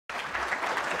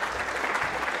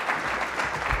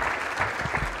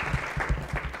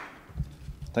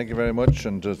Thank you very much,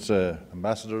 and it's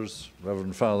ambassadors,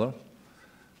 Reverend Father,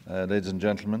 ladies and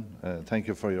gentlemen, thank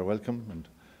you for your welcome, and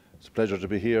it's a pleasure to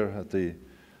be here at the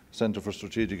Centre for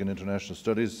Strategic and International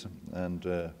Studies,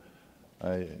 and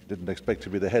I didn't expect to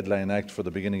be the headline act for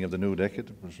the beginning of the new decade,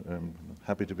 but I'm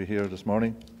happy to be here this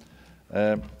morning.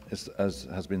 As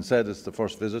has been said, it's the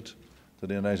first visit to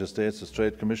the United States as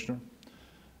Trade Commissioner.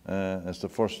 It's the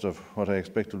first of what I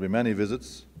expect will be many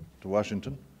visits to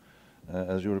Washington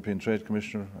as European Trade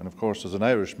Commissioner, and of course as an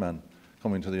Irishman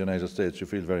coming to the United States you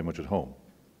feel very much at home.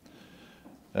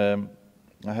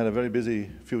 I had a very busy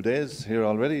few days here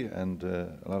already, and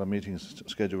a lot of meetings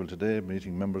scheduled today,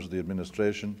 meeting members of the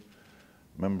administration,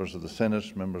 members of the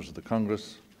Senate, members of the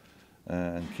Congress,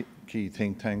 and key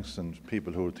think tanks and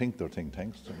people who think they're think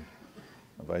tanks and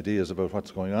have ideas about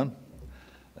what's going on.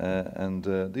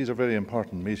 These are very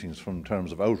important meetings from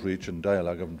terms of outreach and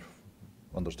dialogue and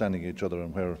understanding each other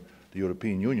and where the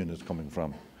European Union is coming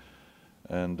from.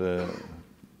 And the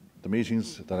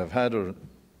meetings that I've had are in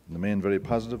the main very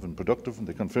positive and productive, and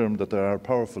they confirm that there are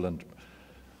powerful and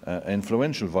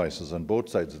influential voices on both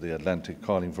sides of the Atlantic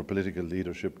calling for political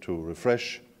leadership to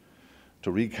refresh, to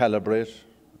recalibrate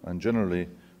and generally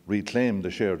reclaim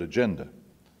the shared agenda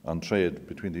on trade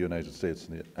between the United States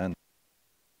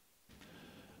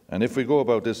and if we go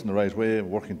about this in the right way,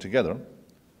 working together,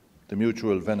 the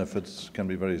mutual benefits can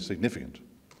be very significant.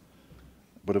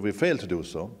 But if we fail to do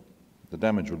so, the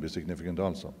damage will be significant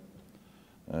also.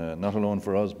 Not alone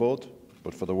for us both,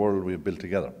 but for the world we have built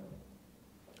together.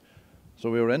 So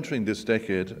we are entering this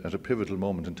decade at a pivotal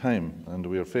moment in time, and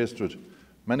we are faced with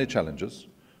many challenges,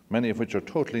 many of which are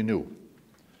totally new.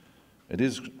 It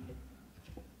is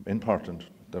important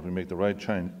that we make the right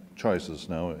choices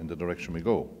now in the direction we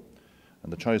go.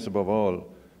 And the choice above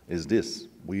all is this: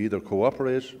 we either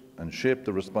cooperate and shape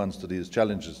the response to these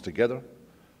challenges together,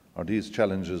 or these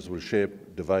challenges will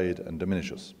shape, divide and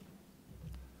diminish us.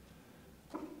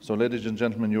 So, ladies and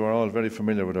gentlemen, you are all very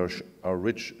familiar with our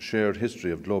rich shared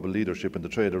history of global leadership in the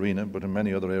trade arena, but in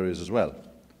many other areas as well.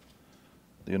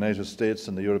 The United States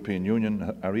and the European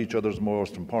Union are each other's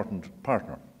most important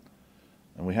partner,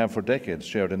 and we have for decades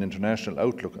shared an international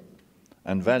outlook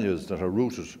and values that are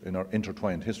rooted in our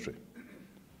intertwined history.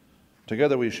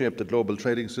 Together we shape the global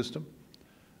trading system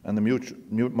and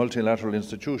the multilateral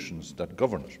institutions that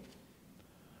govern it.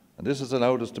 And this has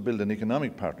allowed us to build an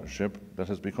economic partnership that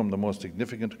has become the most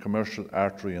significant commercial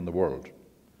artery in the world.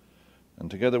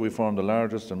 And together we form the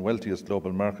largest and wealthiest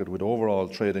global market with overall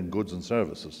trade in goods and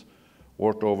services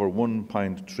worth over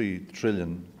 1.3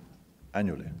 trillion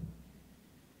annually.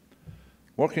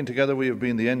 Working together, we have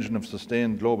been the engine of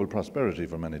sustained global prosperity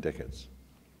for many decades.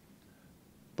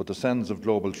 But the sands of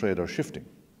global trade are shifting,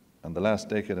 and the last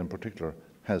decade in particular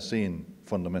has seen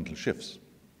fundamental shifts.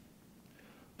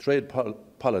 Trade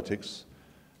politics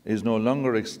is no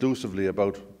longer exclusively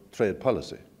about trade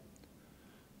policy.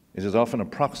 It is often a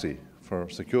proxy for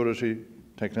security,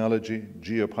 technology,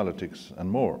 geopolitics, and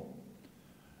more.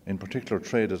 In particular,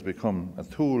 trade has become a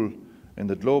tool in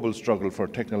the global struggle for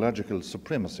technological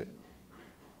supremacy.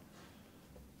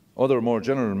 Other more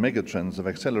general megatrends have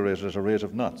accelerated at a rate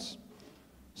of knots,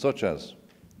 such as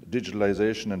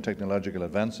digitalization and technological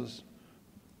advances,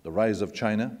 the rise of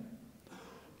China,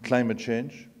 climate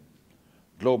change,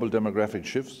 global demographic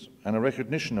shifts, and a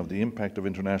recognition of the impact of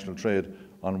international trade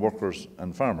on workers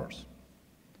and farmers.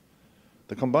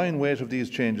 The combined weight of these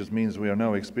changes means we are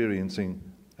now experiencing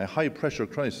a high-pressure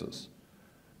crisis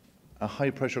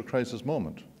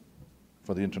moment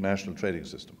for the international trading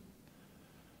system.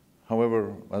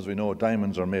 However, as we know,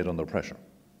 diamonds are made under pressure,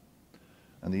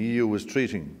 and the EU is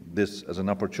treating this as an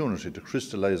opportunity to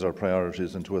crystallize our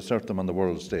priorities and to assert them on the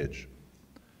world stage.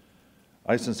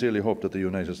 I sincerely hope that the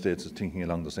United States is thinking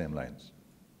along the same lines.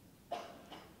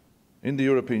 In the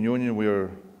European Union, we are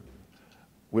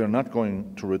not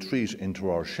going to retreat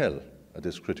into our shell at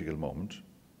this critical moment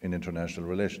in international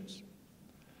relations.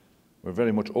 We're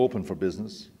very much open for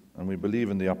business, and we believe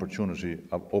in the opportunity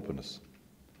of openness.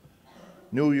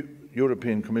 New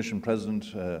European Commission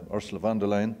President Ursula von der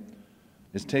Leyen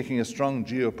is taking a strong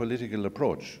geopolitical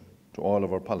approach to all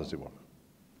of our policy work.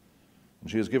 And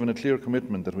she has given a clear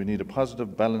commitment that we need a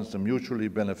positive, balanced and mutually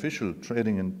beneficial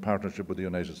trading in partnership with the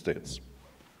United States.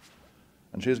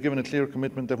 And she has given a clear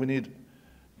commitment that we need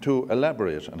to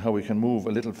elaborate on how we can move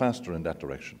a little faster in that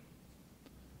direction.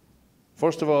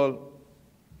 First of all,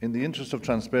 in the interest of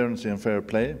transparency and fair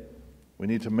play, we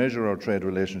need to measure our trade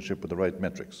relationship with the right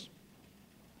metrics.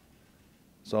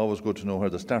 It's always good to know where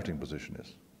the starting position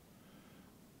is.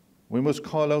 We must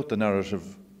call out the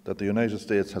narrative that the United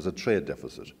States has a trade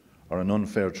deficit or an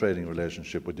unfair trading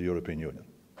relationship with the European Union.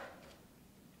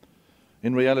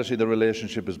 In reality, the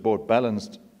relationship is both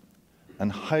balanced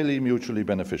and highly mutually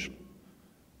beneficial,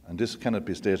 and this cannot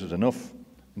be stated enough.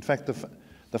 In fact,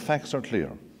 the facts are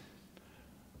clear.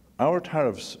 Our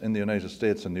tariffs in the United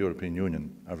States and the European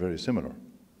Union are very similar.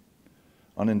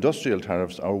 On industrial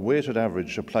tariffs, our weighted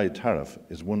average applied tariff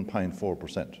is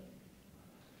 1.4%.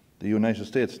 The United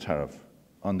States tariff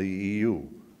on the EU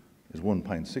is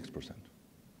 1.6%.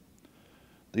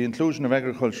 The inclusion of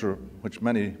agriculture, which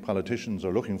many politicians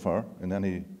are looking for in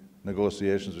any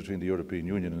negotiations between the European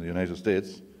Union and the United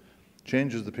States,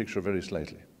 changes the picture very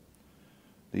slightly.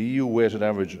 The EU weighted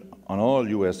average on all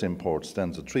US imports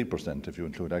stands at 3% if you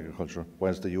include agriculture,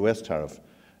 whilst the US tariff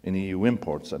in EU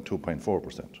imports at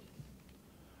 2.4%.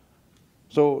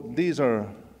 So these are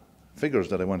figures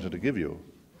that I wanted to give you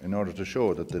in order to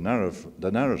show that the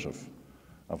narrative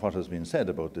of what has been said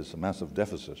about this massive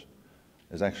deficit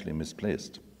is actually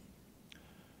misplaced.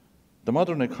 The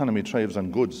modern economy thrives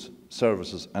on goods,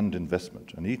 services and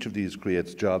investment, and each of these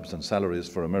creates jobs and salaries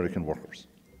for American workers.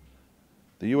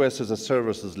 The US is a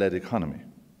services-led economy.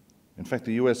 In fact,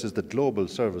 the US is the global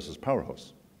services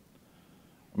powerhouse.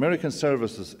 American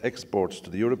services exports to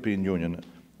the European Union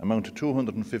amount to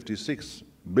 $256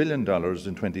 billion in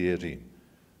 2018,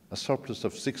 a surplus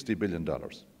of $60 billion.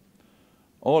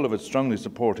 All of it strongly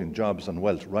supporting jobs and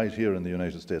wealth right here in the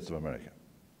United States of America.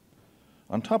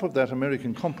 On top of that,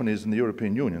 American companies in the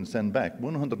European Union send back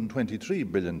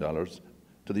 $123 billion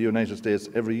to the United States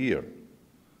every year.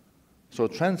 So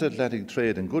transatlantic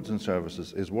trade in goods and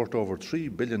services is worth over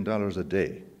 $3 billion a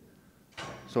day.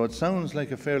 So it sounds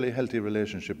like a fairly healthy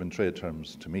relationship in trade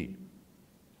terms to me.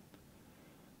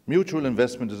 Mutual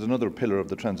investment is another pillar of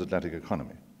the transatlantic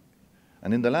economy.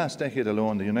 And in the last decade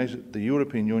alone, the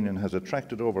European Union has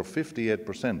attracted over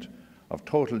 58% of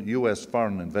total US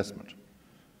foreign investment.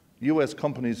 US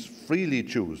companies freely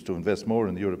choose to invest more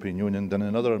in the European Union than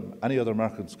in any other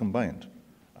markets combined,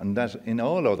 and that in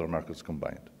all other markets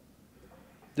combined.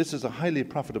 This is a highly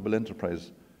profitable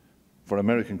enterprise for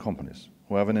American companies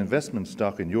who have an investment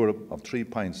stock in Europe of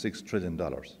 $3.6 trillion.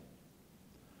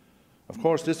 Of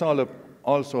course, this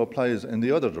also applies in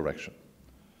the other direction.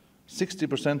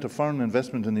 60% of foreign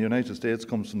investment in the United States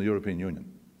comes from the European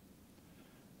Union.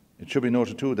 It should be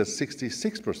noted too that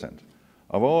 66%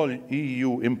 of all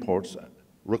EU imports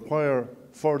require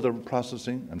further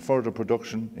processing and further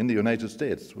production in the United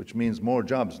States, which means more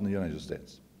jobs in the United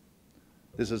States.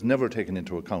 This is never taken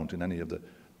into account in any of the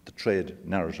trade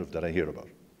narrative that I hear about.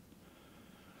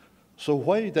 So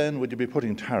why then would you be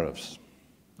putting tariffs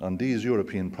on these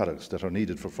European products that are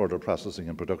needed for further processing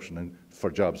and production and for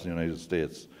jobs in the United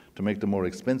States to make them more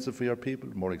expensive for your people,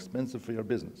 more expensive for your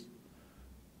business?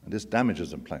 And this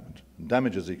damages employment, and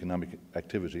damages economic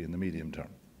activity in the medium term.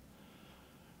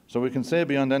 So we can say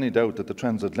beyond any doubt that the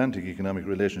transatlantic economic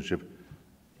relationship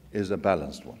is a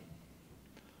balanced one.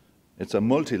 It's a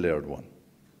multi-layered one,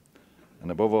 and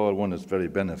above all, one is very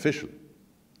beneficial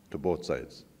to both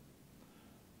sides.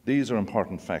 These are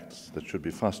important facts that should be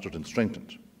fostered and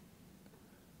strengthened.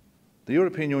 The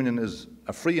European Union is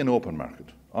a free and open market,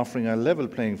 offering a level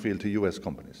playing field to US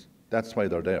companies. That's why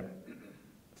they're there.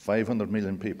 500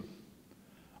 million people.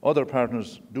 Other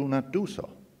partners do not do so,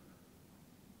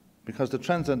 because the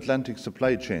transatlantic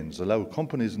supply chains allow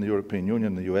companies in the European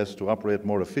Union and the US to operate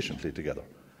more efficiently together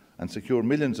and secure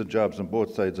millions of jobs on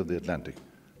both sides of the Atlantic,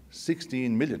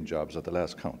 16 million jobs at the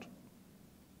last count.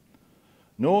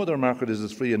 No other market is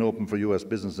as free and open for US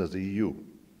business as the EU.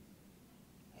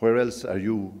 Where else are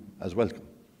you as welcome?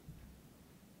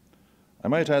 I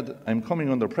might add, I'm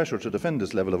coming under pressure to defend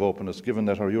this level of openness, given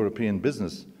that our European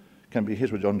business can be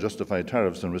hit with unjustified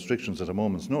tariffs and restrictions at a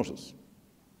moment's notice.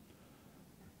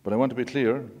 But I want to be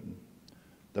clear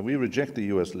that we reject the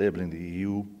US labelling the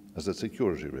EU as a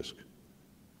security risk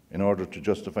in order to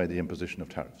justify the imposition of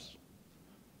tariffs.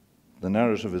 The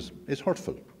narrative is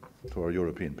hurtful to our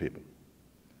European people.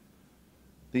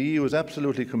 The EU is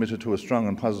absolutely committed to a strong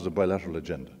and positive bilateral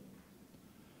agenda.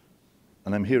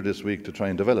 And I'm here this week to try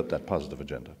and develop that positive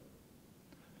agenda.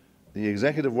 The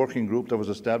executive working group that was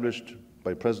established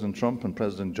by President Trump and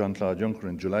President Jean-Claude Juncker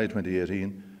in July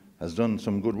 2018 has done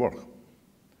some good work.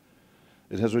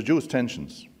 It has reduced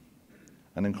tensions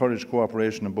and encouraged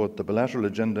cooperation on both the bilateral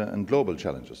agenda and global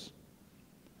challenges.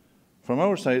 From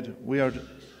our side, we are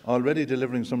already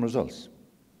delivering some results.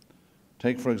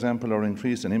 Take, for example, our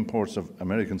increase in imports of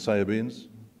American soybeans,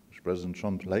 which President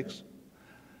Trump likes,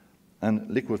 and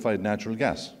liquefied natural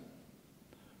gas.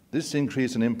 This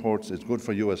increase in imports is good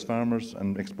for US farmers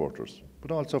and exporters,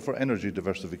 but also for energy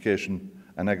diversification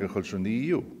and agriculture in the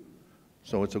EU.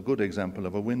 So it's a good example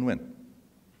of a win-win.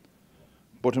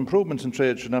 But improvements in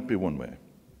trade should not be one way.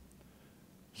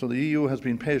 So the EU has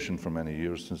been patient for many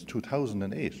years, since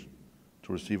 2008,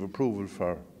 to receive approval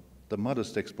for the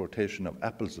modest exportation of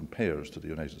apples and pears to the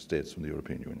United States from the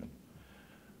European Union.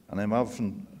 And I'm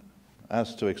often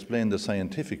asked to explain the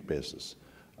scientific basis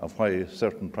of why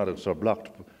certain products are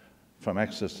blocked from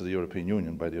access to the European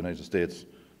Union by the United States.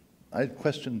 I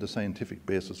question the scientific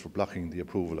basis for blocking the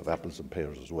approval of apples and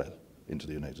pears as well into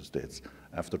the United States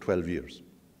after 12 years.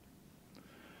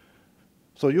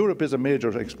 So Europe is a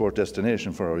major export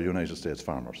destination for our United States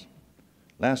farmers.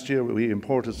 Last year, we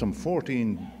imported some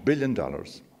 $14 billion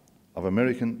of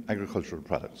American agricultural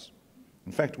products.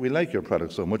 In fact, we like your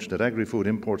products so much that agri-food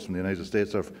imports from the United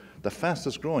States are the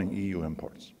fastest growing EU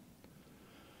imports.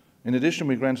 In addition,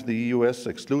 we granted the US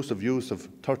exclusive use of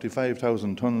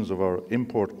 35,000 tonnes of our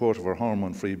import quota for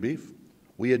hormone-free beef.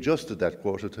 We adjusted that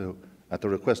quota at the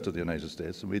request of the United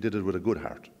States, and we did it with a good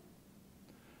heart.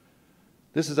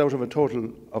 This is out of a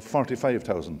total of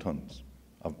 45,000 tonnes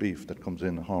of beef that comes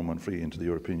in hormone-free into the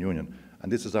European Union,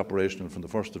 and this is operational from the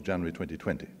 1st of January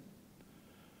 2020.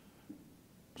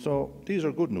 So these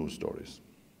are good news stories,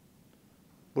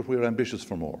 but we are ambitious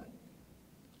for more.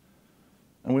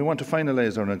 And we want to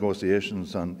finalise our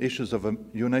negotiations on issues of a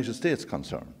United States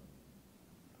concern,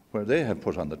 where they have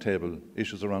put on the table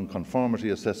issues around conformity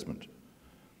assessment,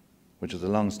 which is a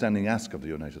long-standing ask of the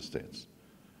United States.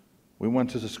 We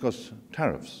want to discuss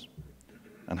tariffs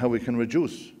and how we can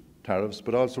reduce tariffs,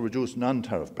 but also reduce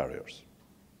non-tariff barriers.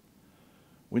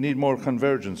 We need more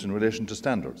convergence in relation to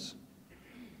standards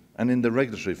and in the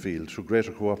regulatory field through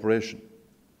greater cooperation.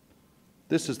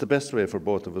 This is the best way for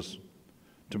both of us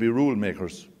to be rule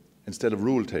makers instead of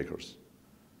rule takers.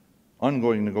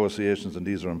 Ongoing negotiations on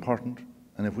these are important,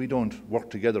 and if we don't work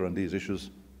together on these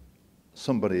issues,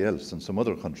 somebody else in some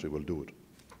other country will do it.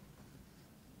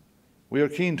 We are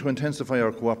keen to intensify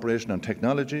our cooperation on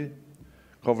technology,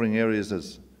 covering areas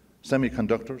as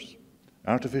semiconductors,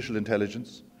 artificial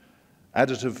intelligence,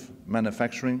 additive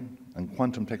manufacturing, and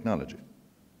quantum technology.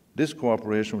 This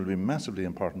cooperation will be massively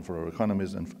important for our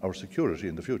economies and our security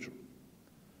in the future.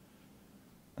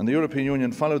 And the European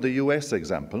Union followed the US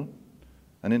example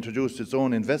and introduced its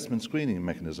own investment screening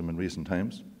mechanism in recent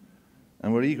times,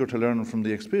 and we're eager to learn from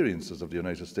the experiences of the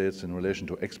United States in relation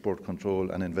to export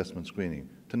control and investment screening,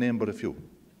 to name but a few.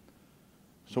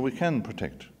 So we can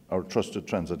protect our trusted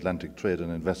transatlantic trade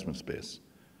and investment space,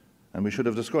 and we should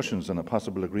have discussions on a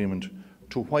possible agreement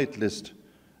to whitelist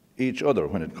each other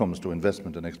when it comes to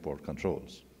investment and export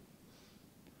controls.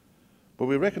 But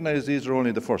we recognise these are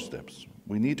only the first steps.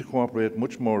 We need to cooperate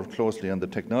much more closely on the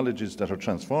technologies that are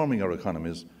transforming our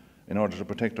economies in order to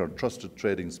protect our trusted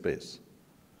trading space.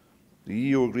 The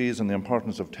EU agrees on the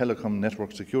importance of telecom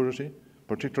network security,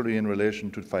 particularly in relation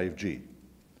to 5G.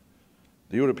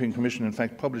 The European Commission, in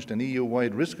fact, published an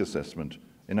EU-wide risk assessment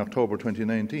in October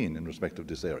 2019 in respect of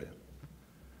this area.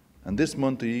 And this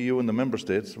month, the EU and the Member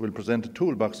States will present a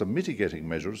toolbox of mitigating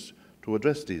measures to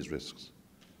address these risks.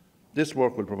 This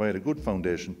work will provide a good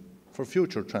foundation for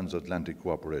future transatlantic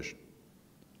cooperation,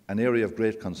 an area of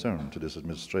great concern to this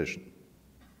administration.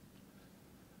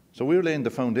 So we're laying the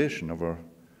foundation for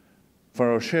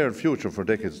our shared future for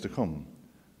decades to come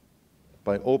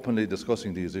by openly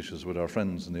discussing these issues with our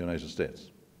friends in the United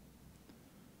States.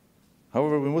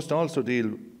 However, we must also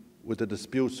deal with the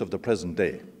disputes of the present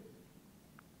day.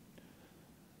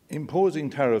 Imposing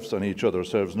tariffs on each other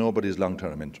serves nobody's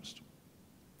long-term interest.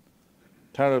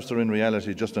 Tariffs are in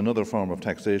reality just another form of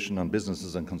taxation on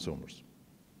businesses and consumers.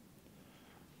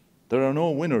 There are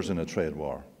no winners in a trade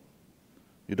war.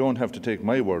 You don't have to take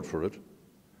my word for it.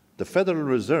 The Federal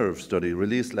Reserve study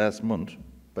released last month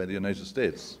by the United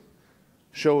States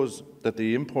shows that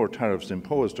the import tariffs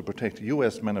imposed to protect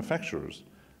US manufacturers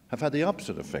have had the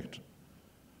opposite effect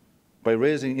by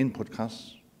raising input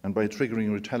costs and by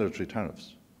triggering retaliatory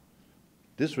tariffs.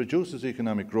 This reduces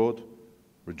economic growth,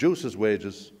 reduces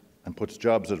wages, and puts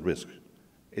jobs at risk.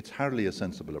 It's hardly a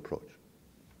sensible approach.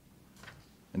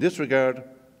 In this regard,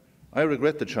 I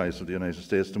regret the choice of the United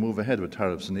States to move ahead with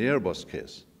tariffs in the Airbus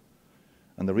case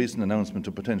and the recent announcement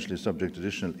to potentially subject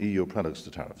additional EU products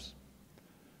to tariffs.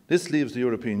 This leaves the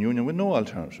European Union with no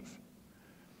alternative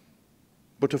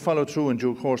but to follow through in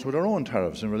due course with our own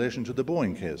tariffs in relation to the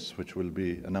Boeing case, which will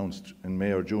be announced in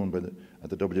May or June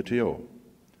at the WTO,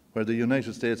 where the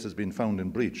United States has been found in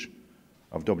breach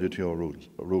of WTO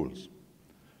rules.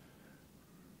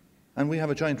 And we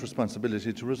have a joint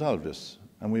responsibility to resolve this,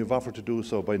 and we have offered to do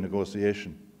so by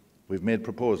negotiation. We've made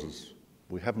proposals.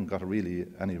 We haven't got really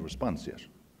any response yet.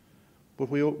 But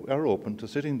we are open to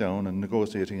sitting down and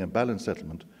negotiating a balanced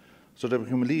settlement so that we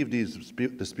can leave these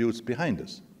disputes behind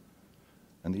us.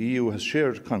 And the EU has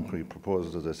shared concrete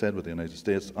proposals, as I said, with the United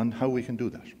States on how we can do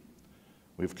that.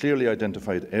 We've clearly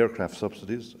identified aircraft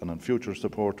subsidies and on future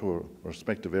support to our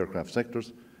respective aircraft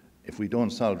sectors. If we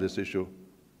don't solve this issue,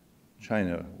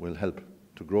 China will help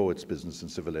to grow its business in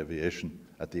civil aviation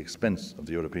at the expense of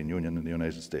the European Union and the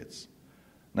United States.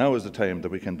 Now is the time that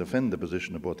we can defend the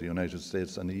position of both the United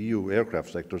States and the EU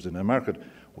aircraft sectors in a market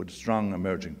with strong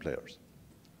emerging players.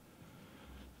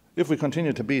 If we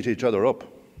continue to beat each other up,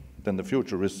 then the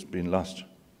future risks being lost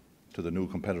to the new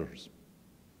competitors.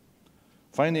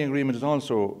 Finding agreement is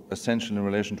also essential in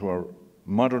relation to our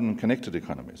modern and connected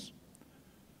economies.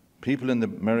 People in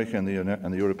America and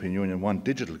the European Union want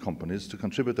digital companies to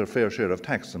contribute their fair share of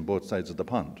tax on both sides of the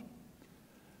pond.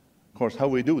 Of course, how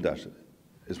we do that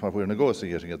is what we're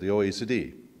negotiating at the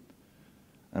OECD.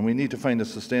 And we need to find a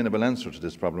sustainable answer to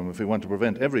this problem if we want to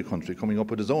prevent every country coming up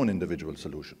with its own individual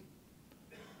solution.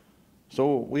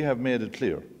 So we have made it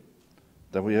clear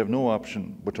that we have no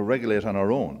option but to regulate on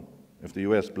our own if the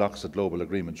US blocks a global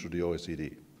agreement through the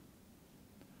OECD.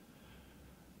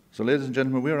 So, ladies and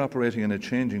gentlemen, we are operating in a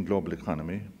changing global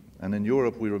economy, and in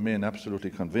Europe we remain absolutely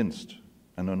convinced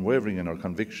and unwavering in our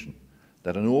conviction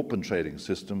that an open trading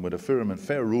system with a firm and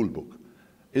fair rule book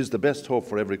is the best hope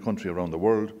for every country around the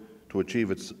world to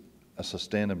achieve a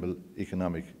sustainable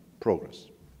economic progress.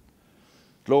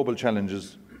 Global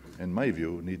challenges, in my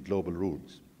view, need global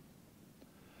rules.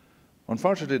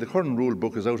 Unfortunately, the current rule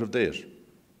book is out of date,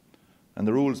 and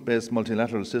the rules-based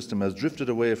multilateral system has drifted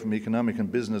away from economic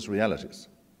and business realities.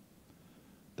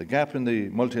 The gap in the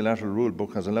multilateral rule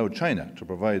book has allowed China to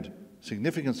provide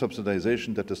significant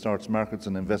subsidization that distorts markets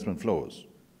and investment flows.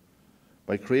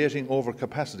 By creating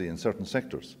overcapacity in certain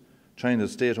sectors,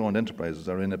 China's state-owned enterprises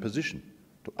are in a position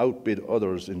to outbid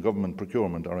others in government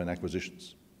procurement or in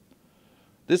acquisitions.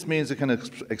 This means it can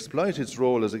exploit its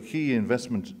role as a key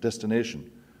investment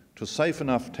destination to siphon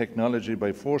off technology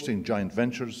by forcing joint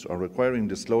ventures or requiring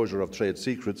disclosure of trade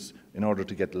secrets in order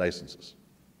to get licenses.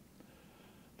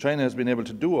 China has been able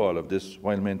to do all of this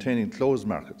while maintaining closed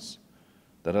markets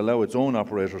that allow its own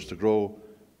operators to grow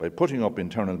by putting up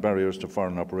internal barriers to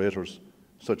foreign operators,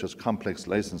 such as complex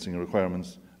licensing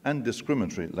requirements and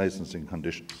discriminatory licensing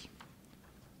conditions.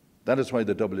 That is why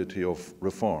the WTO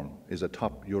reform is a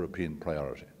top European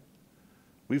priority.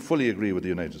 We fully agree with the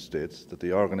United States that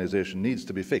the organisation needs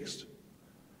to be fixed,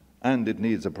 and it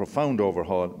needs a profound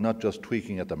overhaul, not just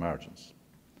tweaking at the margins.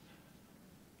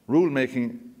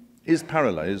 Rulemaking is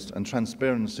paralysed and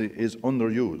transparency is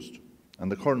underused, and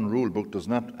the current rule book does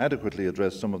not adequately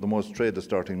address some of the most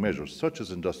trade-distorting measures, such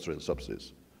as industrial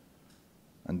subsidies.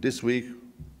 And this week,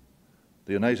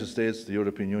 the United States, the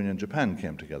European Union and Japan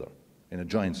came together in a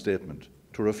joint statement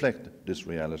to reflect this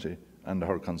reality and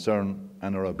our concern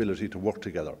and our ability to work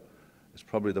together. It's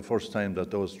probably the first time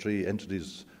that those three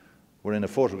entities were in a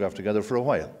photograph together for a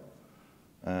while,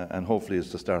 and hopefully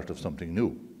it's the start of something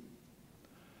new.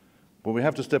 But we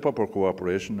have to step up our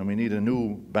cooperation, and we need a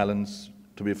new balance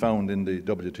to be found in the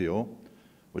WTO,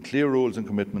 with clear rules and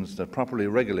commitments that properly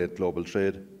regulate global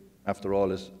trade. After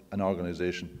all, it's an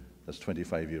organisation that's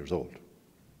 25 years old.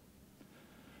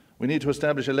 We need to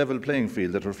establish a level playing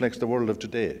field that reflects the world of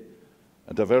today,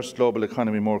 a diverse global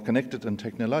economy more connected and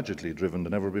technologically driven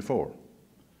than ever before.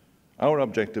 Our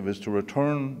objective is to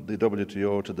return the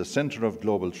WTO to the centre of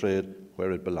global trade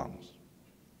where it belongs.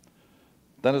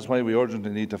 That is why we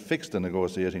urgently need to fix the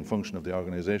negotiating function of the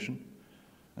organisation,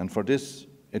 and for this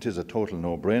it is a total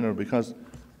no-brainer because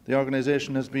the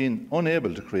organisation has been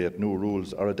unable to create new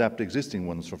rules or adapt existing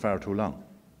ones for far too long.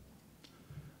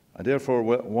 I therefore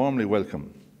warmly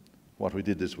welcome what we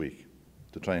did this week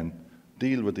to try and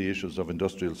deal with the issues of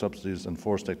industrial subsidies and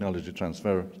forced technology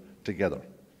transfer together,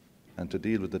 and to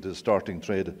deal with the distorting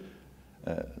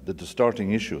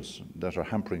issues that are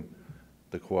hampering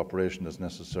the cooperation that's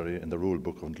necessary in the rule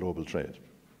book on global trade.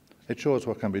 It shows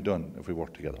what can be done if we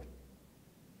work together.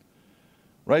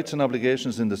 Rights and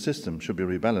obligations in the system should be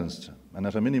rebalanced, and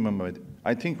at a minimum,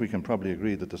 I think we can probably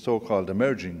agree that the so-called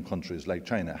emerging countries like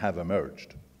China have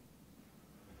emerged.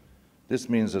 This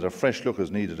means that a fresh look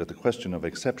is needed at the question of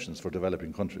exceptions for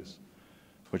developing countries,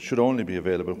 which should only be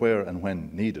available where and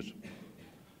when needed.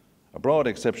 A broad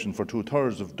exception for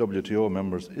 2/3 of WTO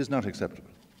members is not acceptable.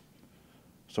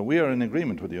 So we are in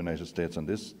agreement with the United States on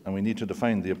this, and we need to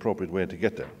define the appropriate way to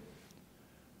get there.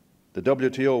 The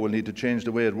WTO will need to change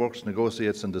the way it works,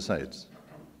 negotiates and decides.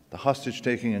 The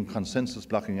hostage-taking and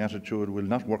consensus-blocking attitude will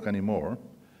not work anymore,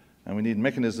 and we need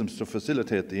mechanisms to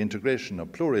facilitate the integration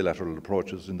of plurilateral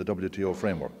approaches in the WTO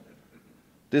framework.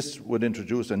 This would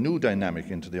introduce a new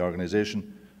dynamic into the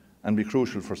organisation and be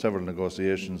crucial for several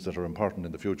negotiations that are important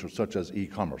in the future, such as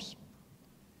e-commerce.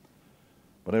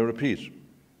 But I repeat,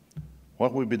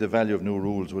 what would be the value of new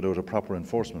rules without a proper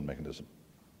enforcement mechanism?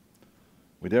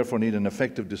 We therefore need an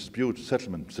effective dispute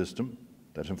settlement system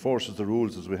that enforces the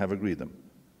rules as we have agreed them.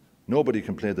 Nobody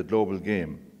can play the global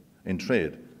game in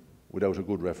trade without a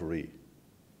good referee.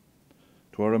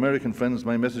 To our American friends,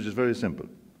 my message is very simple.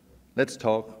 Let's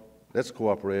talk, let's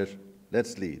cooperate,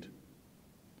 let's lead.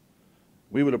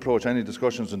 We will approach any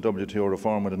discussions on WTO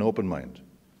reform with an open mind,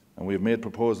 and we have made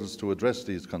proposals to address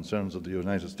these concerns of the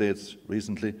United States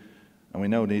recently, and we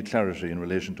now need clarity in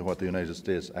relation to what the United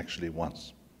States actually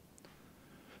wants.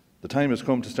 The time has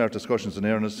come to start discussions in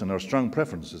earnest, and our strong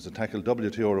preference is to tackle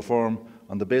WTO reform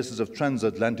on the basis of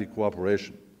transatlantic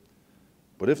cooperation.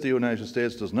 But if the United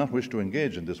States does not wish to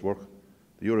engage in this work,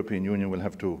 the European Union will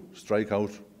have to strike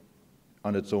out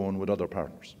on its own with other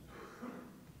partners.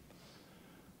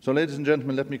 So, ladies and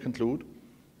gentlemen, let me conclude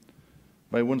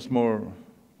by once more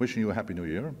wishing you a Happy New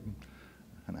Year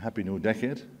and a Happy New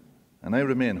Decade. And I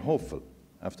remain hopeful,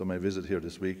 after my visit here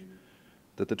this week,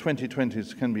 that the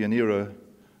 2020s can be an era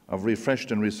of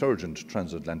refreshed and resurgent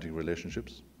transatlantic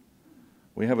relationships.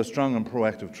 We have a strong and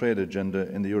proactive trade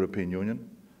agenda in the European Union.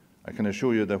 I can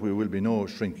assure you that we will be no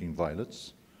shrinking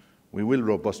violets. We will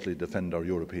robustly defend our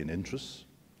European interests.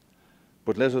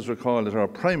 But let us recall that our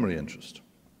primary interest,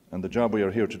 and the job we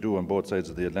are here to do on both sides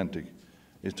of the Atlantic,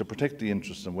 is to protect the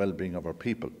interests and well-being of our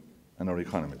people and our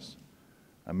economies.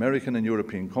 American and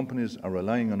European companies are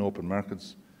relying on open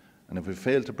markets, and if we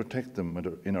fail to protect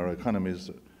them in our economies,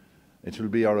 it will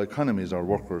be our economies, our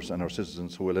workers and our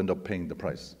citizens who will end up paying the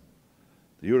price.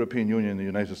 The European Union and the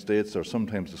United States are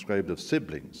sometimes described as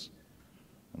siblings,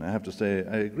 and I have to say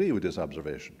I agree with this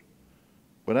observation.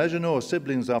 But as you know,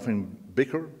 siblings often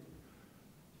bicker,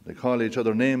 they call each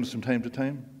other names from time to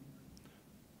time,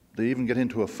 they even get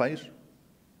into a fight.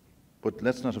 But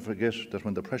let's not forget that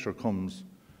when the pressure comes,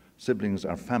 siblings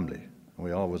are family, and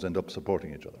we always end up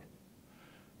supporting each other.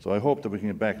 So I hope that we can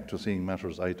get back to seeing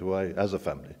matters eye to eye as a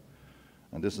family,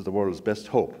 and this is the world's best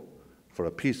hope for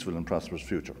a peaceful and prosperous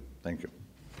future. Thank you.